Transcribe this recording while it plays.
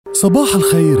صباح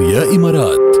الخير يا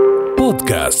إمارات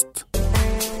بودكاست.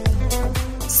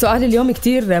 السؤال اليوم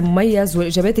كتير مميز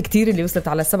والإجابات كتير اللي وصلت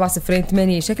على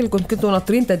 708. شكلكم كنتوا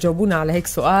ناطرين تجاوبونا على هيك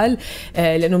سؤال،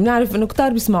 لأنه بنعرف أنه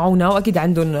كتار بيسمعونا وأكيد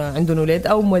عندهم أولاد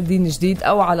أو مولدين جديد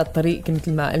أو على الطريق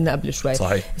مثل ما قلنا قبل شوي.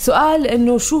 صحيح. سؤال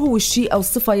أنه شو هو الشي أو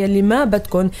الصفة يلي ما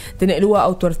بدكم تنقلوها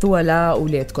أو تورثوها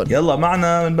لأولادكم؟ يلا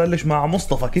معنا بنبلش مع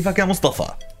مصطفى. كيفك يا مصطفى؟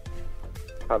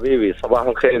 حبيبي صباح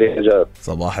الخير يا جاد.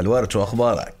 صباح الورد، شو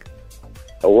أخبارك؟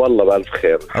 والله بألف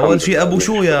خير. أول شيء أبو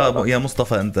شو يا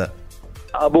مصطفى أنت؟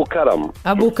 أبو كرم.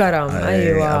 أبو كرم.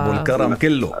 أيوة أبو الكرم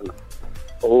كله.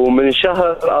 ومن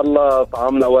شهر الله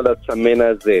طعمنا ولد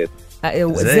سمينا زيد.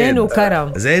 زين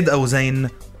وكرم. زيد أو زين؟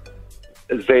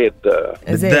 زيد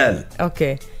بالدال.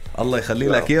 أوكي. الله يخلي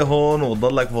لك إياهم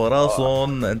وتضلك فوق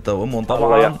راسهم أنت وأمهم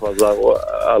طبعا. الله يحفظك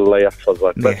الله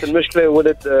يحفظك. بس المشكلة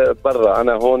ولد برا،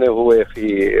 أنا هون وهو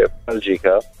في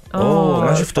بلجيكا.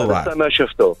 ما شفته بعد. لسه ما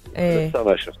شفته. إيه. لسه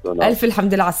ما شفته. نعم. ألف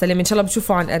الحمد لله على السلامة، إن شاء الله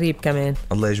بتشوفوا عن قريب كمان.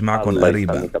 الله يجمعكم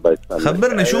قريبا.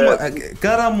 خبرني شو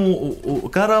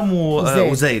كرم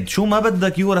وزيد شو ما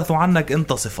بدك يورثوا عنك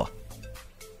أنت صفة؟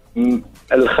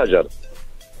 الخجل.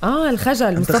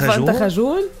 الخجل. مصطفى أنت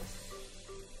خجول؟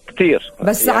 كتير.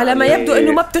 بس يعني على ما يبدو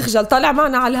انه ما بتخجل، طالع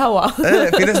معنا على الهواء.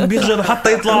 في ناس بيخجلوا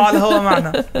حتى يطلعوا على الهواء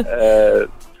معنا.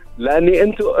 لاني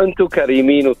انتو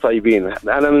كريمين وطيبين.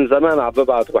 انا من زمان عم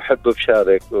ببعت وبحب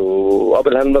بشارك،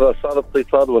 وقبل هالمره صار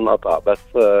اتصال وانقطع، بس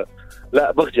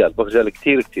لا بخجل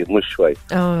كتير مش شوي.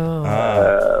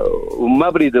 وما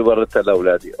بريد اورثها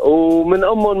لاولادي، ومن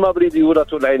امهم ما بريد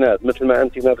يورثوا العناد مثل ما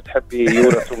انت ما بتحبي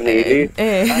يورثوا من ايدي.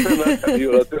 انا ما بحب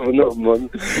يورثوا من امهم.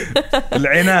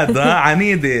 العناد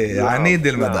عنيدة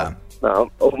المدام. نعم.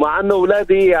 ومع انه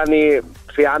اولادي يعني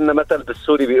في عنا مثل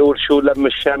بالسوري بيقول شو لم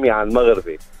الشامي على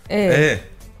المغربي. ايه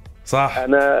صح.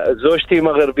 انا زوجتي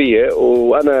مغربيه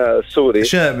وانا سوري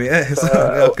شامي. صح.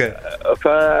 اوكي.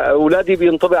 فاولادي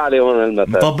بينطبق عليهم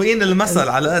المثل، مطبقين المثل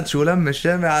على قد شو لم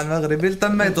الشامي على المغربي.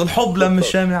 التميتوا الحب لم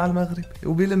الشامي على المغربي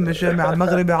وبيلم الشامي على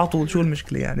المغربي على طول. شو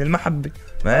المشكله يعني؟ المحبه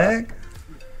ما هيك.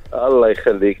 الله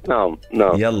يخليك. نعم.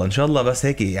 يلا ان شاء الله. بس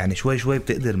هيك يعني شوي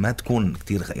بتقدر ما تكون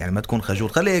كتير يعني ما تكون خجول.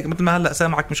 خليك مثل ما هلا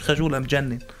سامعك مش خجول،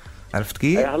 مجنن. عرفت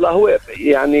كيف؟ هلا هو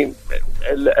يعني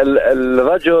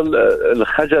الرجل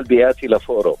الخجل بياتي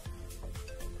لفوره.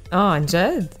 عن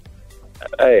جد؟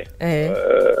 ايه.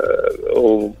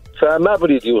 فما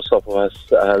بريد يوصفوا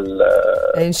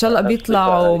ان شاء الله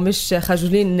بيطلعوا مش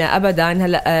خجولين ابدا.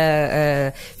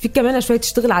 هلا في كمان شوي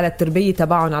تشتغل على التربيه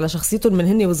تبعهم، على شخصيتهم من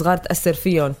هن وصغار، تاثر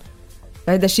فيهم.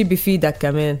 هذا شيء بيفيدك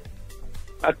كمان.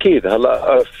 اكيد.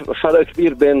 هلا فرق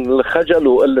كبير بين الخجل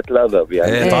وقله الادب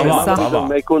يعني. طبعا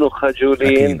ما يكونوا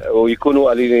خجولين أكيد. ويكونوا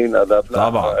قليلين ادب. لا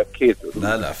طبعا اكيد.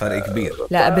 لا فرق كبير.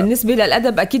 لا بالنسبه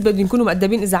للادب اكيد بدهم يكونوا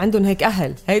مؤدبين اذا عندهم هيك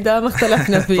اهل. هيدا ما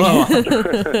اختلفنا فيه.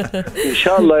 ان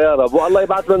شاء الله يا رب، والله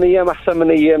يبعث لنا ايام احسن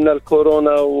من ايامنا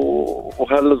الكورونا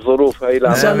وهالظروف هاي.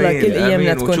 ان شاء الله كل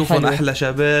ايامنا تكون حلوه وتشوفون احلى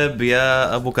شباب.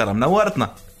 يا ابو كرم نورتنا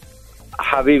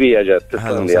حبيبي يا جد.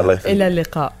 تسلم لي. الله إلى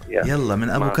اللقاء. يلا من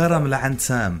أبو كرم لعند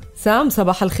سام.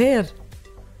 صباح الخير.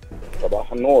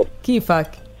 صباح النور. كيفك؟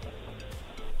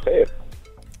 خير.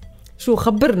 شو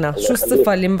خبرنا شو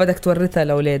الصفة اللي ما بدك تورثها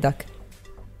لأولادك؟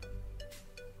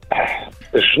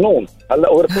 الجنون. هلا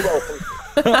ورثوها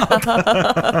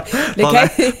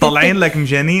طالعين لك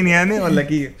مجانين يعني ولا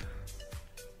كيف؟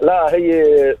 لا هي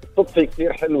صدفة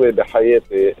كتير حلوة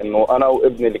بحياتي انه انا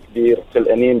وابني الكبير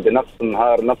خلقانين بنفس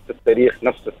النهار، نفس التاريخ،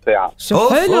 نفس الساعة. شو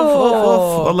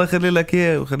حلو. الله يخلي لك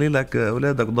اياه ويخلي لك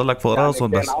اولادك وضلك فوق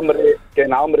راسهم. بس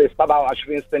كان عمري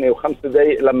 27 سنة و5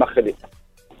 دقايق لما خلق.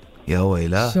 يا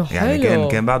ويلا يعني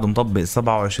كان بعده مطبق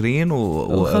 27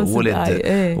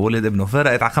 وولد ابنه.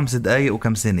 فرقت على 5 دقايق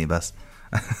وكم سنة بس.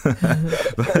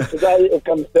 5 دقايق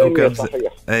وكم ثانية.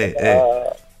 صحيح.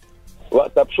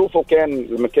 وقتها بشوفه كان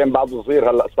لما كان بعده صغير،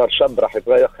 هلا صار شاب رح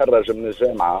يتخرج من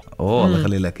الجامعة. الله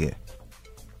يخلي لك ايه.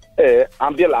 ايه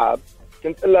عم بيلعب.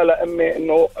 كنت قلها لأمي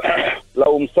انه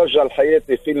لو مسجل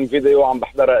حياتي فيلم فيديو عم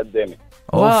بحضرها قدامي.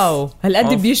 واو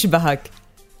هالقد بيشبهك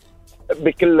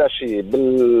بكل شيء،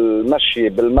 بالمشي،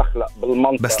 بالمخلق،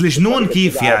 بالمنطق. بس الجنون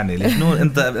كيف يعني؟ الجنون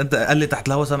انت قال لي تحت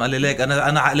الهوا سام قال لي ليك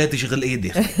انا عقلاتي شغل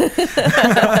ايدي.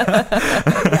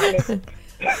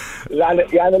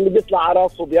 يعني اللي بيطلع على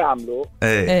راسه بيعمله.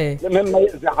 المهم ما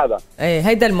يأذي حدا.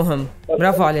 هيدا المهم.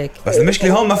 برافو عليك. بس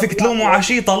المشكلة هون ما فيك تلومه على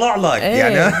شيء طلع لك.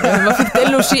 يعني ما فيك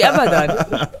تقول له شيء ابدا.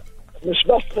 مش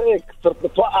بس هيك، صرت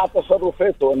بتوقع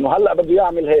تصرفاته انه هلا بده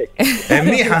يعمل هيك.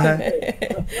 منيحة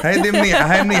هيدي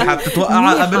منيحة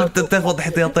بتتوقع قبل تاخذ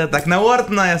احتياطاتك.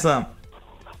 نورتنا يا سام.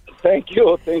 ثانك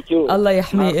يو. الله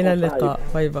يحميه. إلى اللقاء.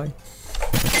 باي باي.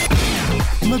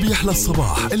 ما بيحلى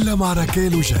الصباح إلا مع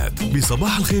راكيل وجاد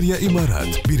بصباح الخير يا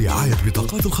إمارات، برعاية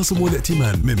بطاقات الخصم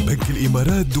والائتمان من بنك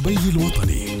الإمارات دبي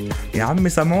الوطني. يا عمي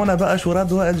سمعونا بقى شو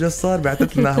رد وائل جسار،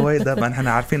 بعتت لنا هويدا، ما نحن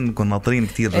عارفين انكم ناطرين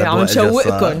كتير عم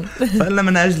نشوقكم، فقلنا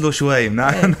من اجله شوي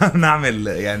نعمل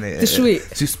يعني تشويق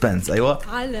سسبنس. ايوه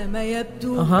على ما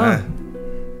يبدو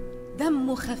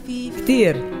دمه خفيف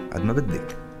كتير قد ما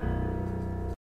بدك.